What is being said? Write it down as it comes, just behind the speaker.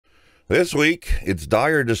This week, it's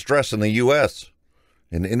dire distress in the U.S.,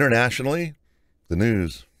 and internationally, the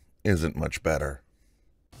news isn't much better.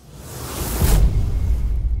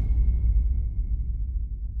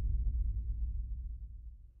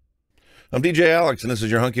 I'm DJ Alex, and this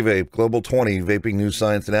is your Hunky Vape Global 20 Vaping News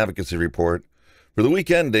Science and Advocacy Report for the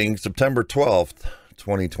week ending September 12th,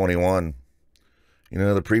 2021. You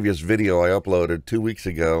know, the previous video I uploaded 2 weeks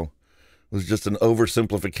ago was just an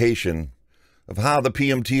oversimplification of how the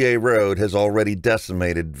PMTA road has already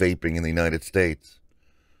decimated vaping in the United States.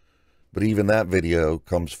 But even that video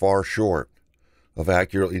comes far short of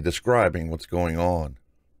accurately describing what's going on.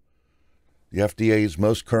 The FDA's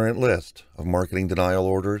most current list of marketing denial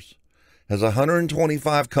orders has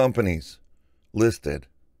 125 companies listed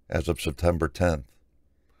as of September 10th.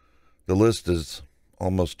 The list is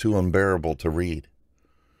almost too unbearable to read,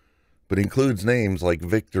 but includes names like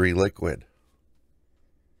Victory Liquid,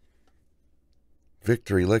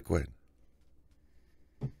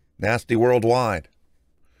 Nasty Worldwide,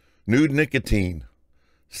 Nude Nicotine,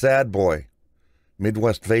 Sad Boy,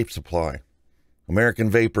 Midwest Vape Supply,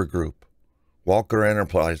 American Vapor Group, Walker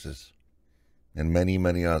Enterprises, and many,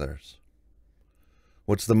 many others.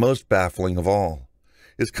 What's the most baffling of all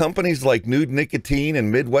is companies like Nude Nicotine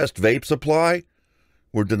and Midwest Vape Supply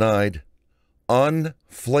were denied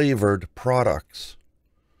unflavored products.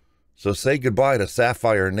 So say goodbye to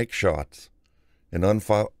Sapphire Nick Shots and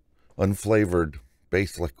unflavored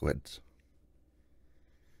base liquids.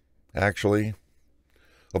 Actually,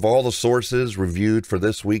 of all the sources reviewed for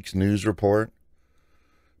this week's news report,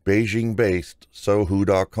 Beijing-based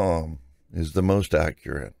Sohu.com is the most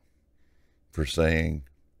accurate for saying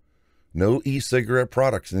no e-cigarette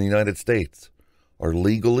products in the United States are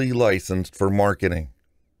legally licensed for marketing.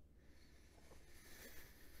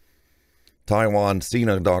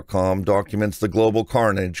 TaiwanSina.com documents the global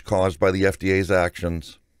carnage caused by the FDA's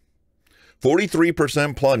actions.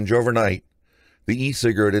 43% plunge overnight. The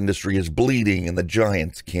e-cigarette industry is bleeding and the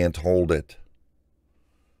giants can't hold it.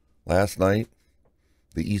 Last night,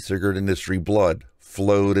 the e-cigarette industry blood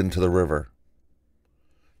flowed into the river.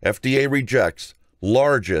 FDA rejects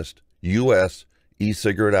largest U.S.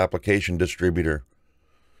 e-cigarette application distributor.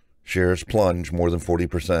 Shares plunge more than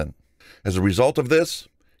 40%. As a result of this,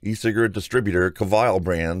 e-cigarette distributor Kavile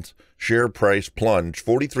Brands share price plunged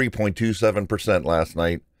 43.27% last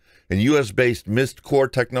night, and U.S.-based Mist Core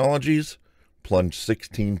Technologies plunged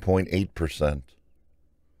 16.8%.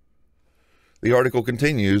 The article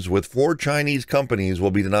continues with 4 Chinese companies will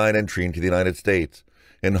be denied entry into the United States,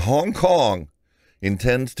 and Hong Kong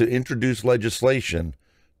intends to introduce legislation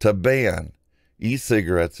to ban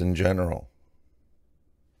e-cigarettes in general.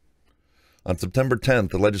 On September 10th,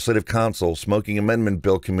 the Legislative Council Smoking Amendment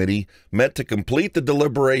Bill Committee met to complete the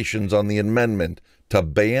deliberations on the amendment to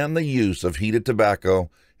ban the use of heated tobacco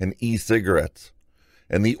and e-cigarettes,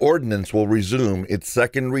 and the ordinance will resume its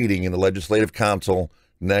second reading in the Legislative Council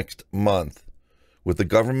next month, with the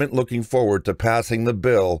government looking forward to passing the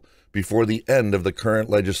bill before the end of the current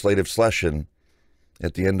legislative session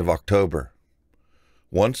at the end of October.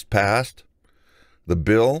 Once passed, the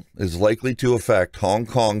bill is likely to affect Hong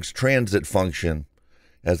Kong's transit function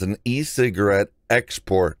as an e-cigarette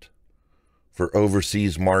export for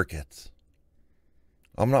overseas markets.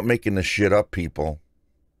 I'm not making this shit up, people.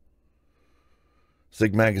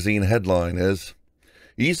 Sig Magazine headline is,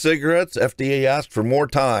 e-cigarettes, FDA asked for more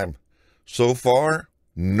time. So far,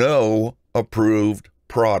 no approved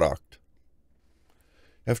product.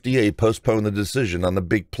 FDA postponed the decision on the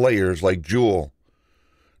big players like Juul.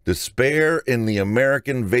 Despair in the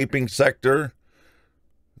American vaping sector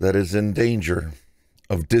that is in danger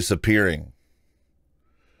of disappearing.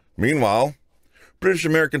 Meanwhile, British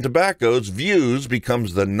American Tobacco's Vuse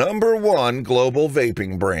becomes the #1 global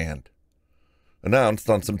vaping brand. Announced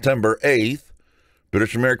on September 8th,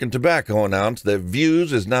 British American Tobacco announced that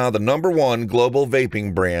Vuse is now the #1 global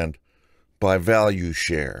vaping brand by value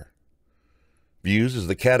share. Vuse is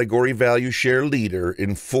the category value share leader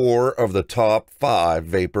in 4 of the top 5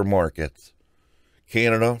 vapor markets: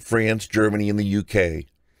 Canada, France, Germany, and the UK.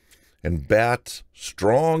 And BAT's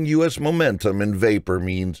strong U.S. momentum in vapor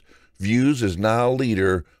means Vuse is now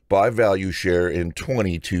leader by value share in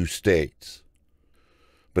 22 states.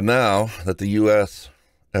 But now that the U.S.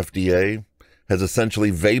 FDA has essentially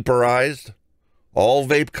vaporized all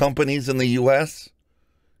vape companies in the U.S.,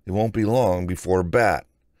 it won't be long before BAT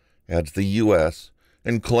adds the U.S.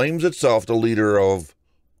 and claims itself the leader of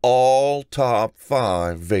all top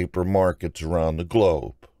 5 vapor markets around the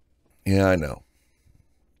globe. Yeah, I know.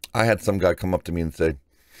 I had some guy come up to me and say,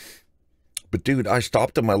 but dude, I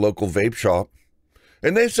stopped at my local vape shop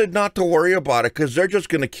and they said not to worry about it because they're just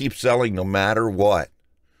going to keep selling no matter what.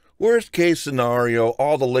 Worst case scenario,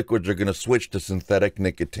 all the liquids are going to switch to synthetic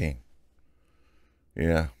nicotine.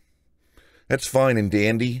 Yeah, that's fine and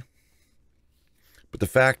dandy. But the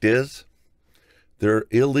fact is, they're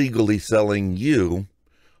illegally selling you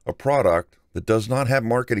a product that does not have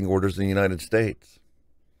marketing orders in the United States.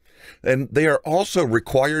 And they are also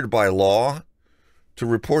required by law to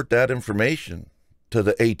report that information to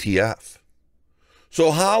the ATF.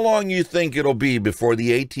 So how long you think it'll be before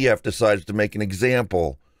the ATF decides to make an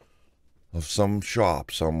example of some shop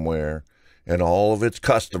somewhere and all of its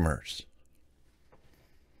customers?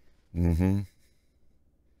 I'm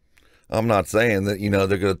not saying that,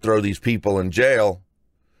 they're going to throw these people in jail.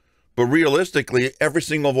 But realistically, every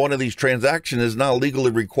single one of these transactions is now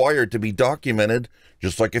legally required to be documented,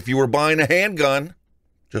 just like if you were buying a handgun.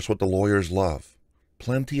 Just what the lawyers love.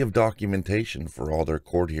 Plenty of documentation for all their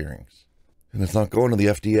court hearings. And it's not going to the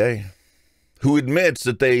FDA, who admits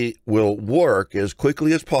that they will work as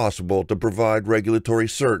quickly as possible to provide regulatory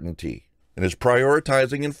certainty and is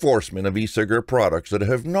prioritizing enforcement of e-cigarette products that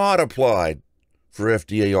have not applied for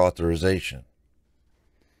FDA authorization.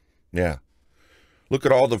 Yeah. Look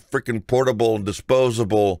at all the freaking portable and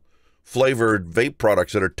disposable flavored vape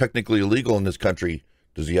products that are technically illegal in this country.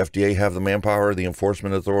 Does the FDA have the manpower, the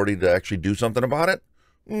enforcement authority to actually do something about it?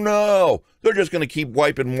 No. They're just going to keep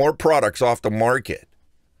wiping more products off the market.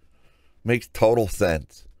 Makes total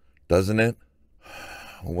sense, doesn't it?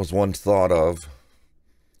 What was once thought of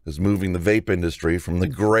as moving the vape industry from the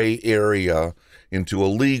gray area into a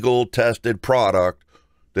legal, tested product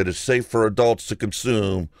that is safe for adults to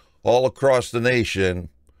consume all across the nation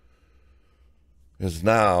has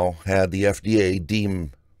now had the FDA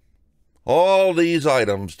deem all these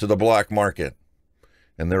items to the black market,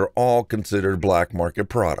 and they're all considered black market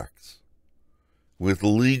products with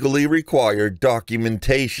legally required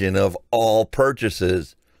documentation of all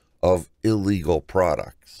purchases of illegal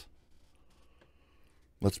products.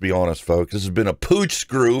 Let's be honest, folks, this has been a pooch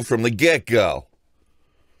screw from the get-go,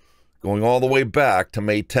 going all the way back to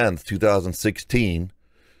May 10th, 2016,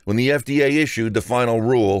 when the FDA issued the final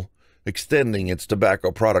rule extending its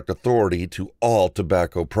tobacco product authority to all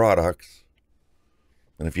tobacco products.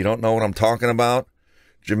 And if you don't know what I'm talking about,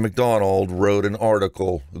 Jim McDonald wrote an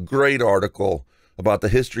article, a great article, about the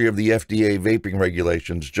history of the FDA vaping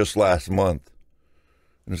regulations just last month.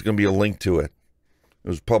 And there's going to be a link to it. It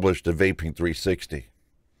was published at Vaping 360.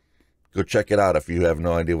 Go check it out if you have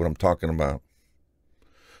no idea what I'm talking about.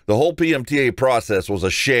 The whole PMTA process was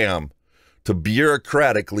a sham to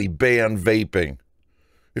bureaucratically ban vaping.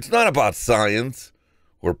 It's not about science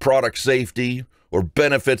or product safety or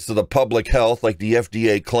benefits to the public health like the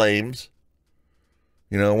FDA claims.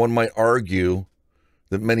 One might argue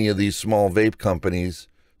that many of these small vape companies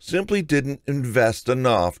simply didn't invest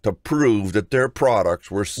enough to prove that their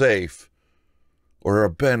products were safe or a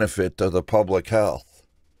benefit to the public health.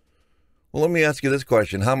 Well, let me ask you this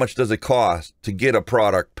question. How much does it cost to get a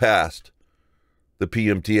product past the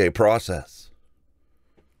PMTA process?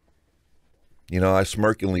 I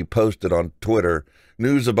smirkingly posted on Twitter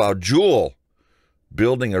news about Juul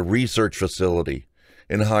building a research facility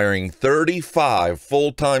and hiring 35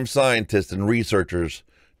 full-time scientists and researchers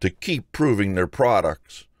to keep proving their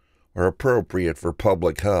products are appropriate for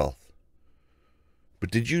public health.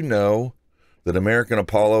 But did you know that American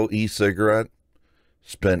Apollo e-cigarette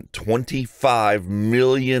spent $25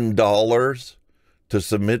 million to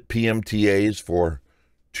submit PMTAs for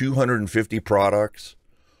 250 products,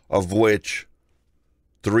 of which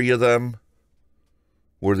 3 of them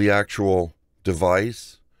were the actual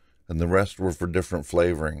device and the rest were for different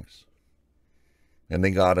flavorings? And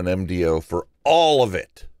they got an MDO for all of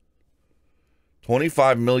it.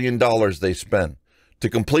 $25 million they spent to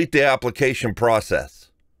complete the application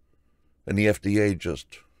process. And the FDA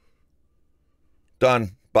just,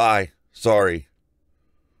 done, bye, sorry.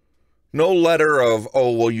 No letter of,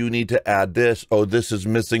 oh, well, you need to add this. Oh, this is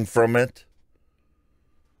missing from it.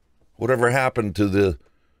 Whatever happened to the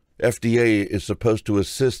FDA is supposed to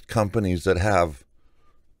assist companies that have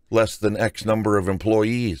less than X number of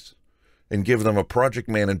employees and give them a project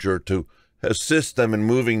manager to assist them in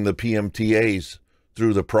moving the PMTAs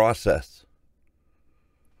through the process.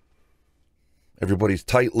 Everybody's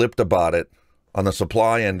tight-lipped about it on the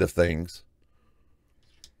supply end of things.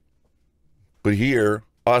 But here,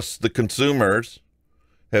 us, the consumers,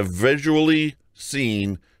 have visually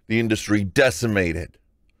seen the industry decimated.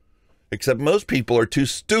 Except most people are too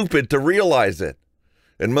stupid to realize it.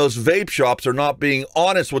 And most vape shops are not being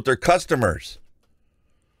honest with their customers.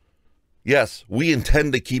 Yes, we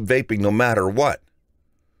intend to keep vaping no matter what.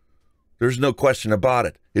 There's no question about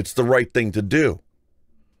it. It's the right thing to do.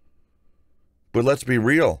 But let's be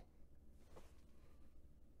real.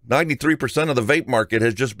 93% of the vape market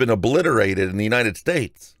has just been obliterated in the United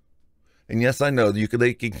States. And yes, I know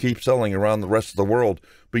they can keep selling around the rest of the world,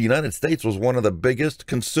 but the United States was one of the biggest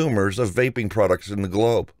consumers of vaping products in the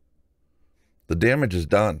globe. The damage is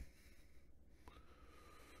done.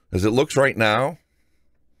 As it looks right now,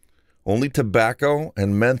 only tobacco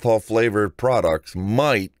and menthol flavored products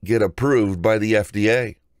might get approved by the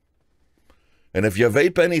FDA. And if you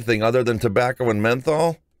vape anything other than tobacco and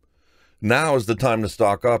menthol, now is the time to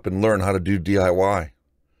stock up and learn how to do DIY,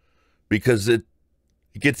 because it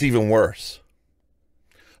gets even worse.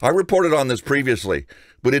 I reported on this previously,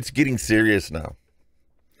 but it's getting serious now.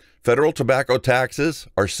 Federal tobacco taxes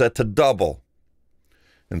are set to double,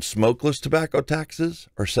 and smokeless tobacco taxes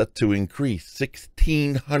are set to increase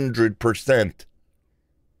 1,600%.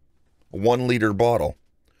 A 1 liter bottle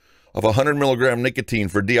of 100 milligram nicotine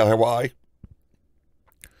for DIY,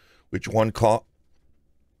 which once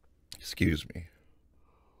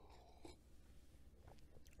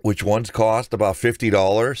cost about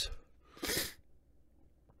 $50,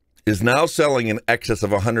 is now selling in excess of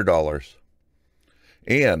 $100.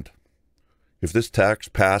 And if this tax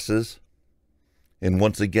passes, and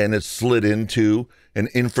once again is slid into an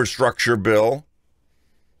infrastructure bill,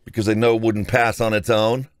 because they know it wouldn't pass on its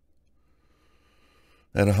own,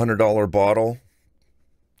 that $100 bottle,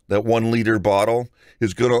 that 1 liter bottle,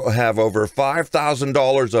 is going to have over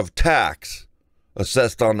 $5,000 of tax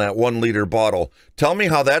assessed on that 1 liter bottle. Tell me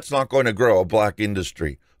how that's not going to grow a black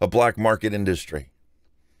industry, a black market industry.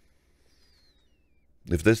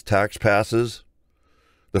 If this tax passes,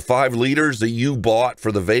 the 5 liters that you bought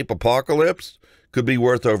for the vape apocalypse could be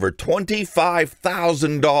worth over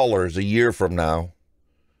 $25,000 a year from now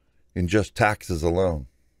in just taxes alone.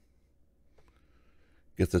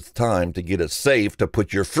 Guess it's time to get a safe to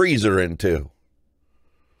put your freezer into.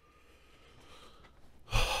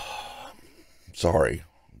 Sorry,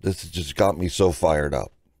 this has just got me so fired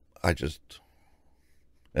up. And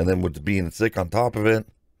then with being sick on top of it,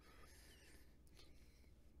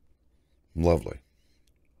 lovely.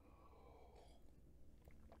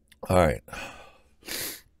 All right.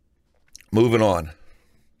 Moving on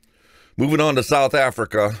to South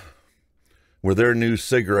Africa, where their new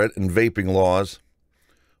cigarette and vaping laws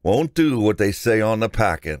won't do what they say on the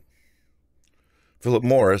packet. Philip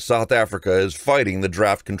Morris, South Africa, is fighting the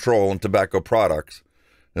Draft Control and Tobacco Products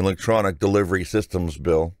and Electronic Delivery Systems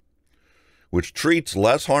Bill, which treats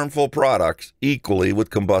less harmful products equally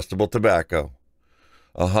with combustible tobacco.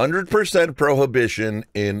 100% prohibition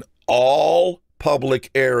in all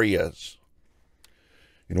public areas.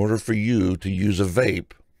 In order for you to use a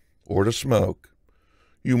vape or to smoke,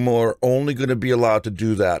 you are only going to be allowed to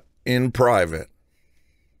do that in private.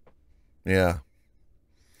 Yeah.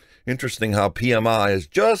 Interesting how PMI is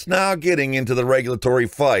just now getting into the regulatory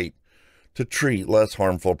fight to treat less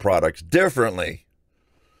harmful products differently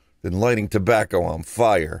than lighting tobacco on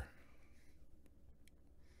fire.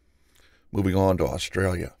 Moving on to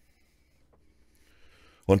Australia.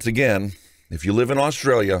 Once again, if you live in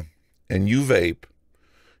Australia and you vape,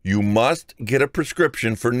 you must get a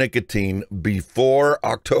prescription for nicotine before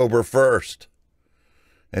October 1st.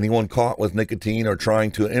 Anyone caught with nicotine or trying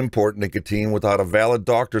to import nicotine without a valid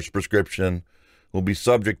doctor's prescription will be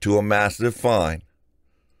subject to a massive fine.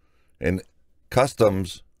 And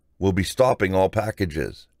customs will be stopping all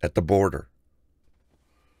packages at the border.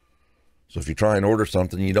 So if you try and order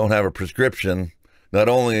something, you don't have a prescription, not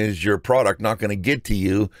only is your product not going to get to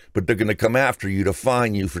you, but they're going to come after you to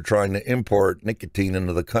fine you for trying to import nicotine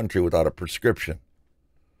into the country without a prescription.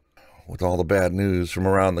 With all the bad news from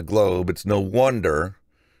around the globe, it's no wonder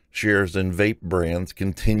shares in vape brands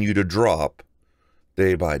continue to drop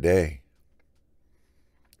day by day.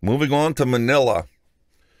 Moving on to Manila,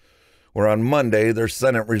 where on Monday their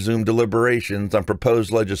Senate resumed deliberations on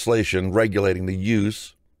proposed legislation regulating the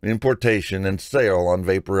use, importation, and sale on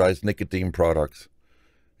vaporized nicotine products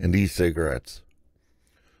and e-cigarettes.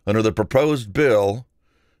 Under the proposed bill,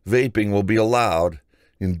 vaping will be allowed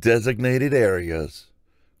in designated areas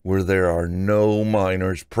where there are no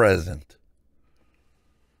minors present.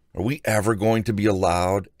 Are we ever going to be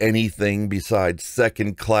allowed anything besides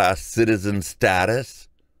second-class citizen status?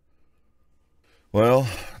 Well,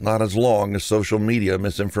 not as long as social media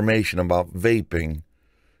misinformation about vaping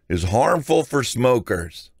is harmful for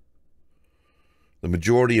smokers. The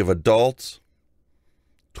majority of adults,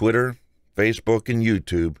 Twitter, Facebook, and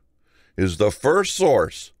YouTube is the first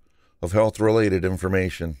source of health-related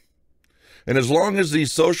information. And as long as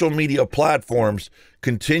these social media platforms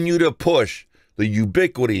continue to push the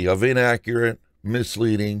ubiquity of inaccurate,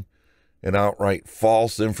 misleading, and outright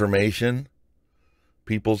false information,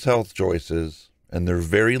 people's health choices and their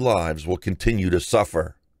very lives will continue to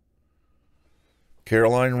suffer.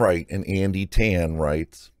 Caroline Wright and Andy Tan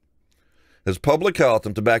writes, as public health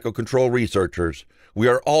and tobacco control researchers, we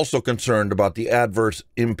are also concerned about the adverse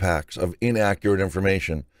impacts of inaccurate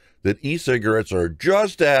information that e-cigarettes are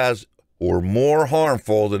just as or more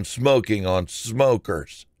harmful than smoking on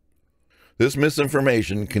smokers. This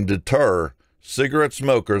misinformation can deter cigarette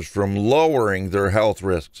smokers from lowering their health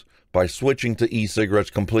risks by switching to e-cigarettes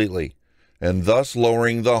completely, and thus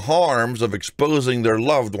lowering the harms of exposing their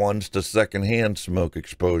loved ones to secondhand smoke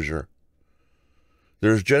exposure.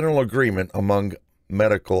 There's general agreement among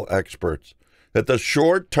medical experts that the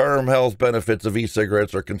short-term health benefits of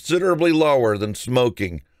e-cigarettes are considerably lower than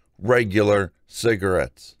smoking regular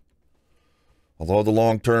cigarettes. Although the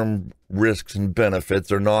long-term risks and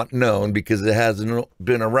benefits are not known because it hasn't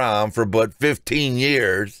been around for but 15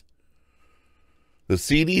 years, the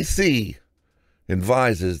CDC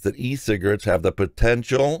advises that e-cigarettes have the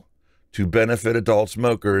potential to benefit adult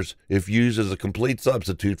smokers if used as a complete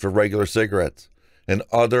substitute for regular cigarettes and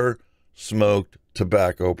other smoked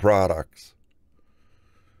tobacco products.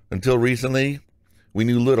 Until recently, we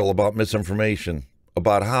knew little about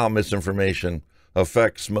how misinformation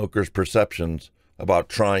affects smokers' perceptions about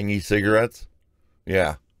trying e-cigarettes.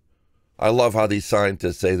 Yeah, I love how these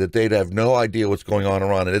scientists say that they'd have no idea what's going on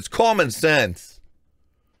around it. It's common sense.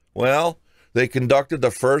 Well, they conducted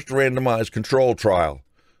the first randomized control trial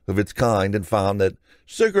of its kind and found that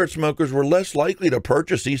cigarette smokers were less likely to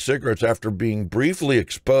purchase e-cigarettes after being briefly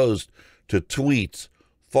exposed to tweets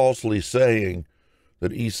falsely saying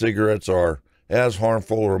that e-cigarettes are as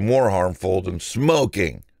harmful or more harmful than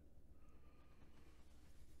smoking.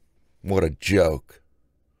 What a joke.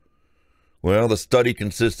 Well, the study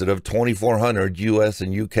consisted of 2,400 U.S.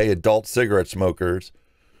 and U.K. adult cigarette smokers,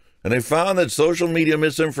 and they found that social media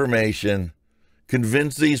misinformation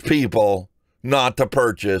convinced these people not to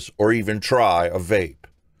purchase or even try a vape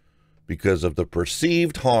because of the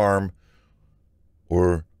perceived harm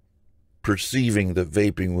or perceiving that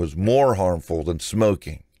vaping was more harmful than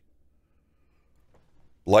smoking.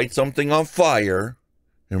 Light something on fire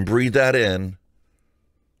and breathe that in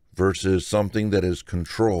versus something that is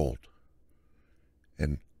controlled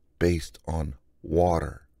and based on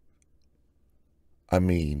water. I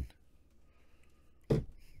mean,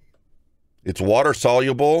 it's water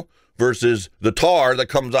soluble versus the tar that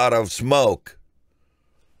comes out of smoke.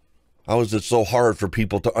 How is it so hard for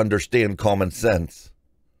people to understand common sense?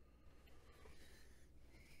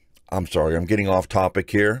 I'm sorry, I'm getting off topic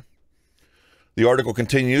here. The article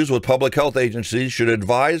continues with public health agencies should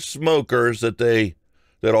advise smokers that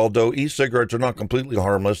although e-cigarettes are not completely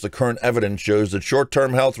harmless, the current evidence shows that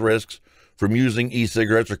short-term health risks from using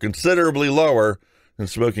e-cigarettes are considerably lower than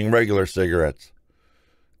smoking regular cigarettes.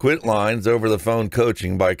 Quit lines, over-the-phone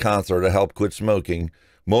coaching by counselor to help quit smoking,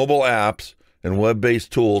 mobile apps, and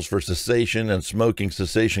web-based tools for cessation and smoking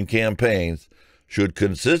cessation campaigns should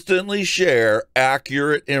consistently share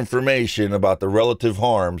accurate information about the relative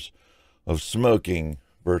harms of smoking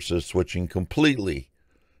versus switching completely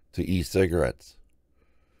to e-cigarettes.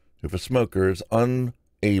 If a smoker is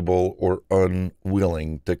unable or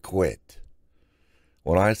unwilling to quit.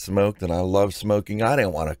 When I smoked and I loved smoking, I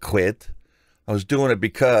didn't want to quit. I was doing it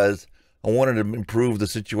because I wanted to improve the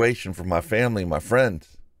situation for my family and my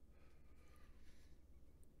friends.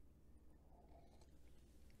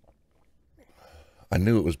 I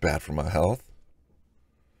knew it was bad for my health,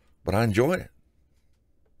 but I enjoyed it.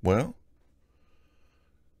 Well,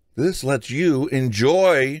 this lets you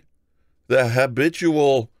enjoy the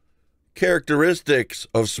habitual characteristics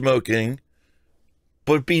of smoking,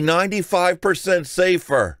 but be 95%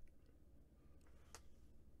 safer.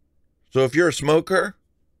 So if you're a smoker,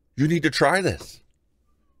 you need to try this.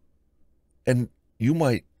 And you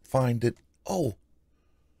might find that, oh,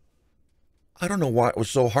 I don't know why it was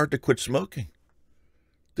so hard to quit smoking.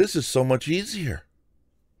 This is so much easier.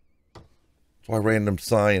 That's why random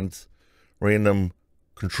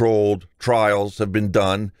controlled trials have been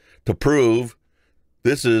done to prove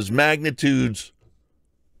this is magnitudes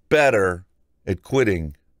better at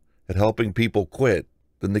quitting, at helping people quit,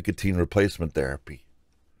 than nicotine replacement therapy.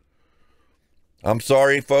 I'm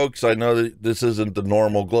sorry, folks. I know that this isn't the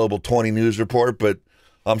normal Global 20 news report, but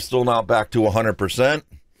I'm still not back to 100%.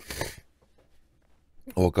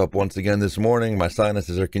 Woke up once again this morning. My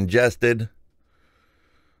sinuses are congested.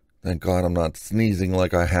 Thank God I'm not sneezing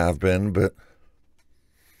like I have been, but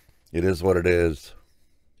it is what it is.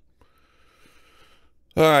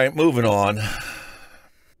 All right, moving on.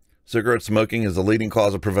 Cigarette smoking is the leading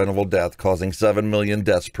cause of preventable death, causing 7 million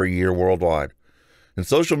deaths per year worldwide. And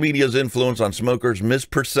social media's influence on smokers'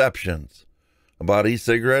 misperceptions about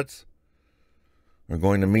e-cigarettes are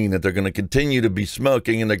going to mean that they're going to continue to be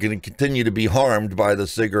smoking and they're going to continue to be harmed by the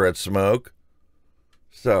cigarette smoke.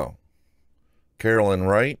 So, Carolyn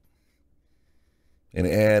Wright and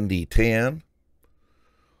Andy Tan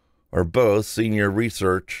are both senior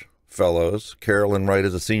research fellows. Carolyn Wright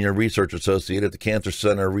is a senior research associate at the Cancer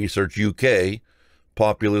Center Research UK,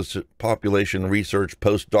 population research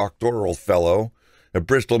postdoctoral fellow at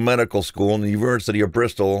Bristol Medical School and the University of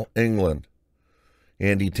Bristol, England.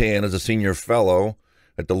 Andy Tan is a senior fellow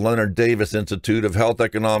at the Leonard Davis Institute of Health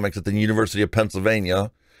Economics at the University of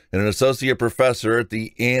Pennsylvania and an associate professor at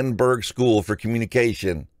the Annenberg School for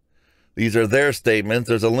Communication. These are their statements.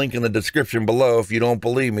 There's a link in the description below if you don't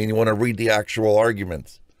believe me and you want to read the actual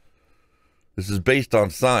arguments. This is based on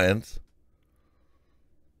science,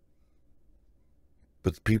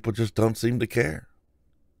 but people just don't seem to care.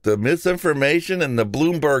 The misinformation and the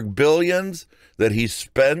Bloomberg billions that he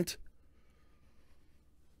spent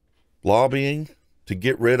lobbying to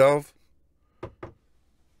get rid of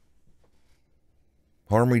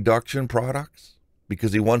harm reduction products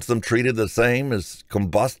because he wants them treated the same as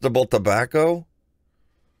combustible tobacco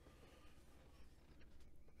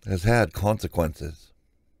has had consequences.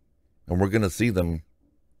 And we're going to see them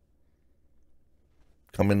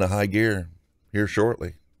come into high gear here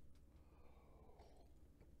shortly.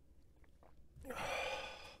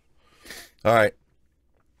 All right,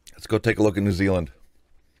 let's go take a look at New Zealand.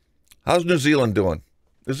 How's New Zealand doing?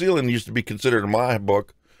 New Zealand used to be considered, in my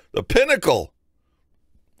book, the pinnacle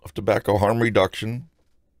of tobacco harm reduction,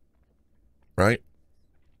 right?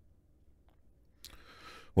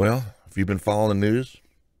 Well, if you've been following the news,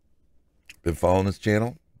 been following this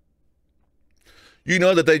channel, you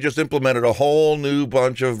know that they just implemented a whole new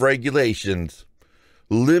bunch of regulations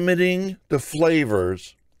limiting the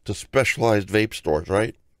flavors to specialized vape stores,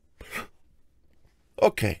 right?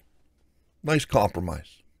 Okay, nice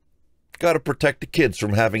compromise. Got to protect the kids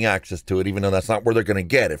from having access to it, even though that's not where they're going to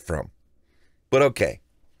get it from. But okay.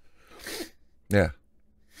 Yeah.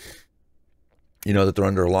 You know that they're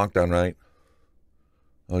under a lockdown, right?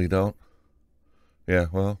 Oh, you don't? Yeah,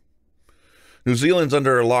 well, New Zealand's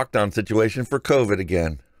under a lockdown situation for COVID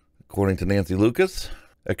again. According to Nancy Lucas,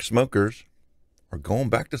 ex-smokers are going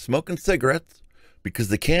back to smoking cigarettes because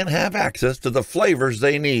they can't have access to the flavors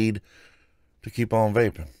they need to keep on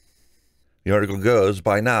vaping. The article goes,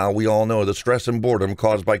 by now, we all know the stress and boredom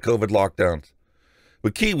caused by COVID lockdowns.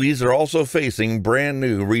 But Kiwis are also facing brand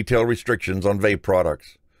new retail restrictions on vape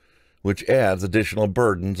products, which adds additional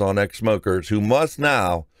burdens on ex-smokers who must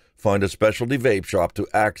now find a specialty vape shop to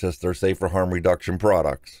access their safer harm reduction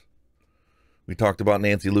products. We talked about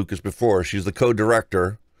Nancy Lucas before. She's the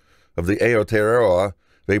co-director of the Aotearoa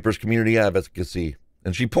Vapers Community Advocacy.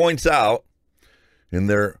 And she points out, in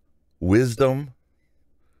their wisdom,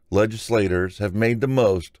 legislators have made the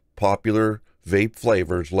most popular vape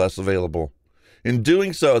flavors less available. In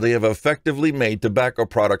doing so, they have effectively made tobacco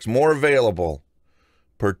products more available,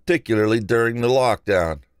 particularly during the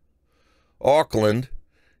lockdown. Auckland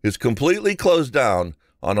is completely closed down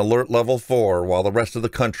on alert level 4, while the rest of the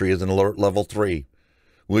country is in alert level 3,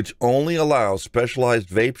 which only allows specialized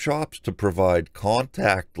vape shops to provide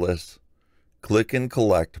contactless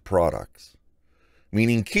click-and-collect products,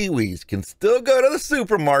 meaning Kiwis can still go to the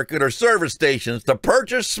supermarket or service stations to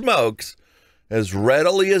purchase smokes as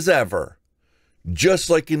readily as ever. Just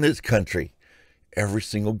like in this country, every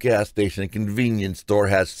single gas station and convenience store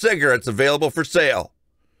has cigarettes available for sale.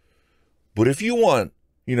 But if you want,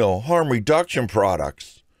 harm reduction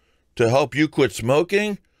products to help you quit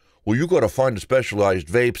smoking, well, you got to find a specialized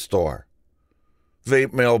vape store.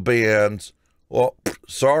 Vape mail bans, well,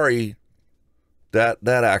 sorry, that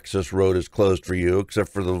access road is closed for you, except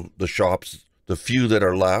for the shops, the few that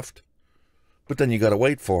are left. But then you got to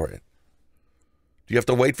wait for it. Do you have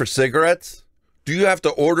to wait for cigarettes? Do you have to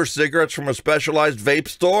order cigarettes from a specialized vape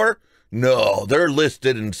store? No, they're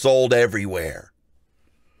listed and sold everywhere.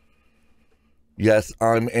 Yes,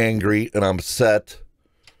 I'm angry and I'm upset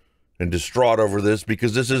and distraught over this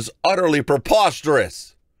because this is utterly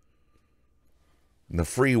preposterous. In the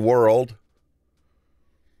free world,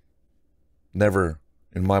 never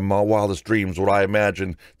in my wildest dreams would I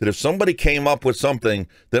imagine that if somebody came up with something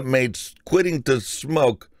that made quitting to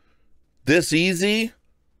smoke this easy,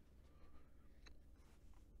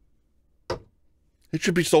 it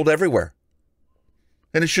should be sold everywhere.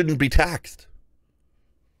 And it shouldn't be taxed.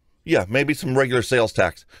 Yeah, maybe some regular sales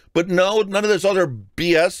tax. But no, none of this other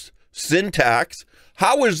BS sin tax.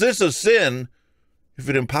 How is this a sin if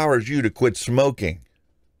it empowers you to quit smoking?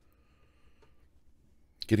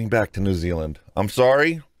 Getting back to New Zealand. I'm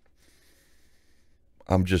sorry.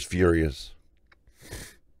 I'm just furious.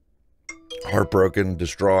 Heartbroken,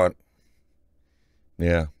 distraught.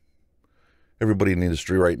 Yeah. Everybody in the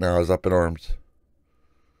industry right now is up in arms.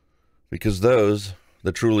 Because those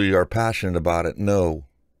that truly are passionate about it know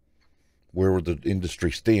where the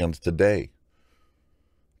industry stands today.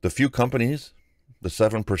 The few companies, the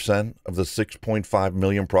 7% of the 6.5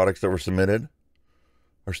 million products that were submitted,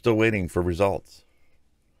 are still waiting for results.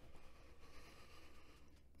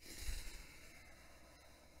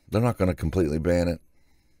 They're not going to completely ban it.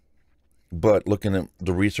 But looking at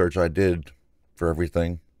the research I did for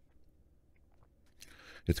everything,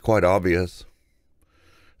 it's quite obvious.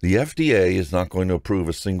 The FDA is not going to approve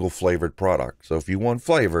a single flavored product. So if you want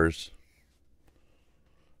flavors,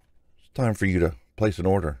 it's time for you to place an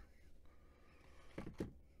order.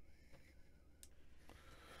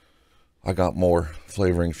 I got more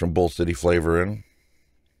flavorings from Bull City Flavoring.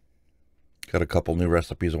 Got a couple new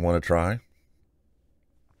recipes I want to try.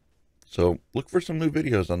 So look for some new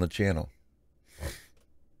videos on the channel.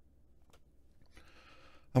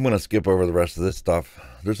 I'm going to skip over the rest of this stuff.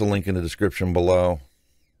 There's a link in the description below.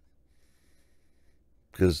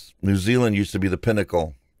 Because New Zealand used to be the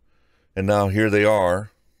pinnacle. And now here they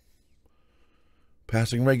are,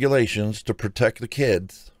 passing regulations to protect the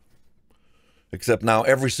kids. Except now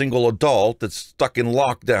every single adult that's stuck in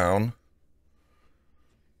lockdown,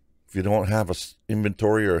 if you don't have an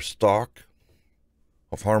inventory or a stock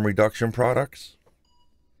of harm reduction products,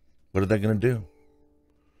 what are they going to do?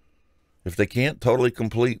 If they can't totally,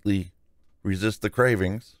 completely resist the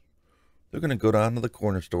cravings, they're going to go down to the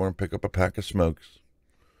corner store and pick up a pack of smokes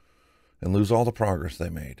and lose all the progress they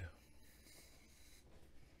made.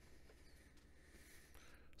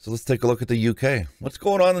 So let's take a look at the UK. What's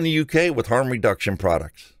going on in the UK with harm reduction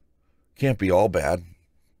products? Can't be all bad.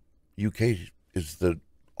 UK is the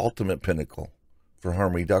ultimate pinnacle for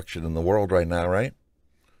harm reduction in the world right now, right?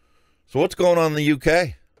 So what's going on in the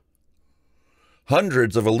UK?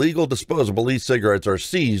 Hundreds of illegal disposable e-cigarettes are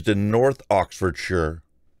seized in North Oxfordshire.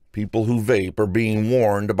 People who vape are being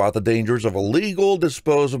warned about the dangers of illegal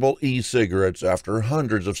disposable e-cigarettes after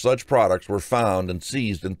hundreds of such products were found and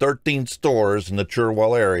seized in 13 stores in the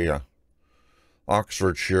Cherwell area.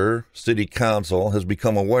 Oxfordshire City Council has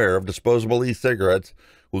become aware of disposable e-cigarettes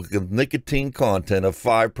with a nicotine content of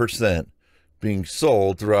 5% being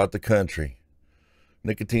sold throughout the country.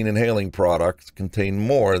 Nicotine inhaling products contain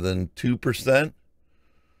more than 2%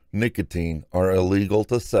 nicotine are illegal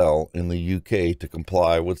to sell in the UK to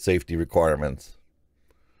comply with safety requirements.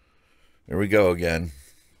 Here we go again.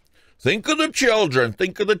 Think of the children.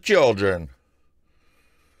 Think of the children.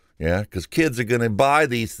 Yeah, because kids are going to buy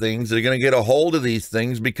these things. They're going to get a hold of these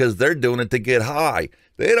things because they're doing it to get high.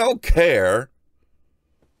 They don't care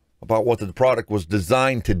about what the product was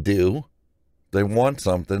designed to do. They want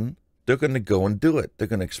something. They're going to go and do it. They're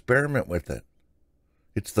going to experiment with it.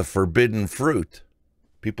 It's the forbidden fruit.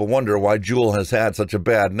 People wonder why Juul has had such a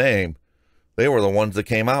bad name. They were the ones that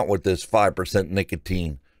came out with this 5%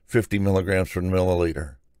 nicotine, 50 milligrams per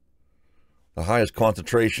milliliter. The highest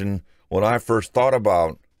concentration, when I first thought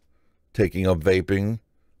about taking up vaping,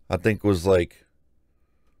 I think was like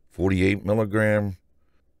 48 milligram.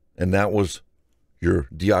 And that was your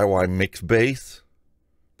DIY mix base.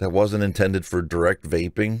 That wasn't intended for direct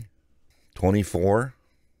vaping. 24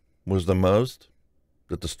 was the most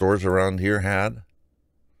that the stores around here had.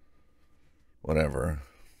 Whatever.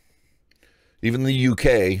 Even the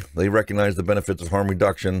UK, they recognize the benefits of harm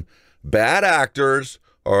reduction. Bad actors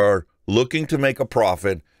are looking to make a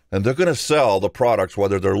profit, and they're going to sell the products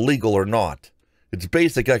whether they're legal or not. It's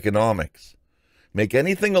basic economics. Make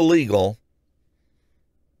anything illegal,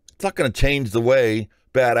 it's not going to change the way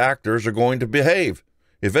bad actors are going to behave.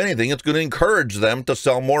 If anything, it's going to encourage them to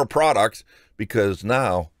sell more products because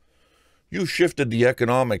now you shifted the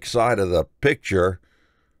economic side of the picture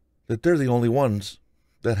that they're the only ones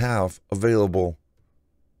that have available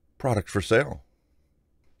products for sale.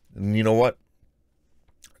 And you know what?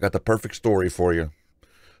 I got the perfect story for you.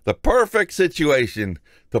 The perfect situation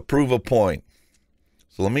to prove a point.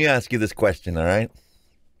 So let me ask you this question, all right?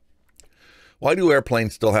 Why do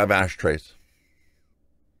airplanes still have ashtrays?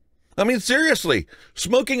 I mean, seriously,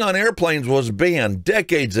 smoking on airplanes was banned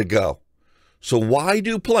decades ago. So why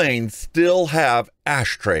do planes still have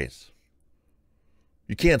ashtrays?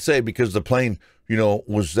 You can't say because the plane,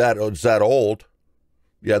 was that old.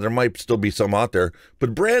 Yeah, there might still be some out there.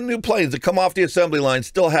 But brand new planes that come off the assembly line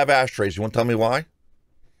still have ashtrays. You want to tell me why?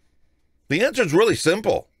 The answer is really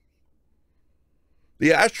simple.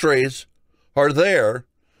 The ashtrays are there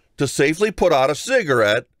to safely put out a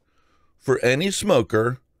cigarette for any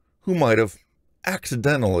smoker who might have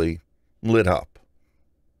accidentally lit up.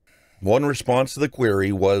 One response to the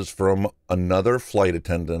query was from another flight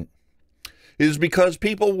attendant. is because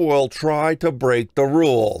people will try to break the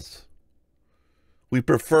rules. We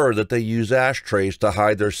prefer that they use ashtrays to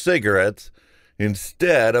hide their cigarettes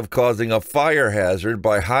instead of causing a fire hazard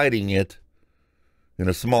by hiding it in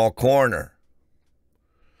a small corner.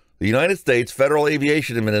 The United States Federal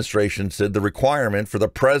Aviation Administration said the requirement for the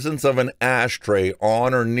presence of an ashtray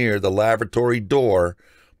on or near the lavatory door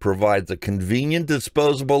provides a convenient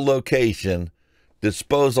disposal location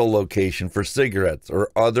for cigarettes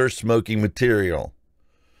or other smoking material,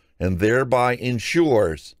 and thereby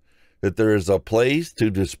ensures that there is a place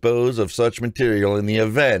to dispose of such material in the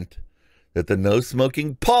event that the no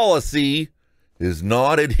smoking policy is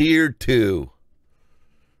not adhered to.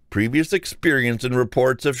 Previous experience and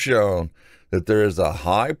reports have shown that there is a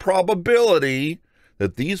high probability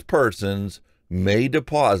that these persons may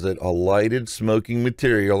deposit a lighted smoking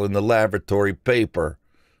material in the lavatory paper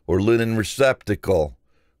or linen receptacle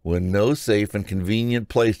when no safe and convenient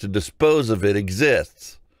place to dispose of it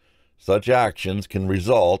exists. Such actions can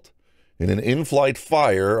result in an in-flight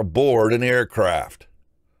fire aboard an aircraft.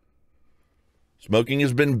 Smoking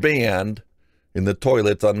has been banned in the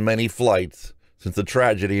toilets on many flights since the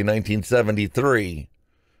tragedy in 1973,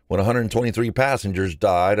 when 123 passengers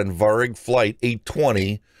died on Varig Flight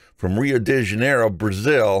 820 from Rio de Janeiro,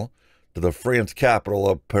 Brazil, to the French capital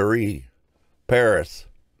of Paris,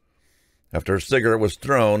 after a cigarette was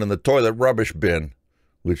thrown in the toilet rubbish bin,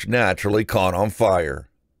 which naturally caught on fire.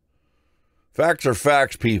 Facts are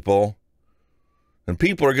facts, people, and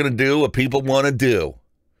people are going to do what people want to do.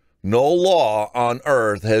 No law on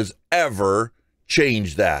earth has ever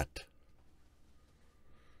changed that.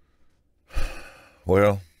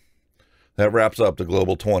 Well, that wraps up the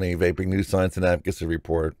Global 20 Vaping News, Science, and Advocacy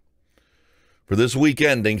Report for this week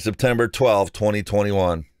ending September 12,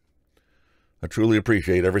 2021. I truly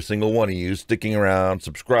appreciate every single one of you sticking around,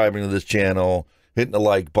 subscribing to this channel, hitting the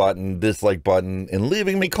like button, dislike button, and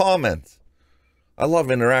leaving me comments. I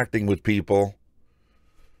love interacting with people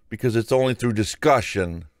because it's only through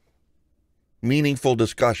discussion, meaningful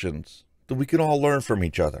discussions, that we can all learn from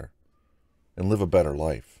each other and live a better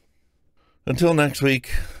life. Until next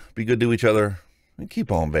week, be good to each other and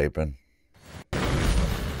keep on vaping.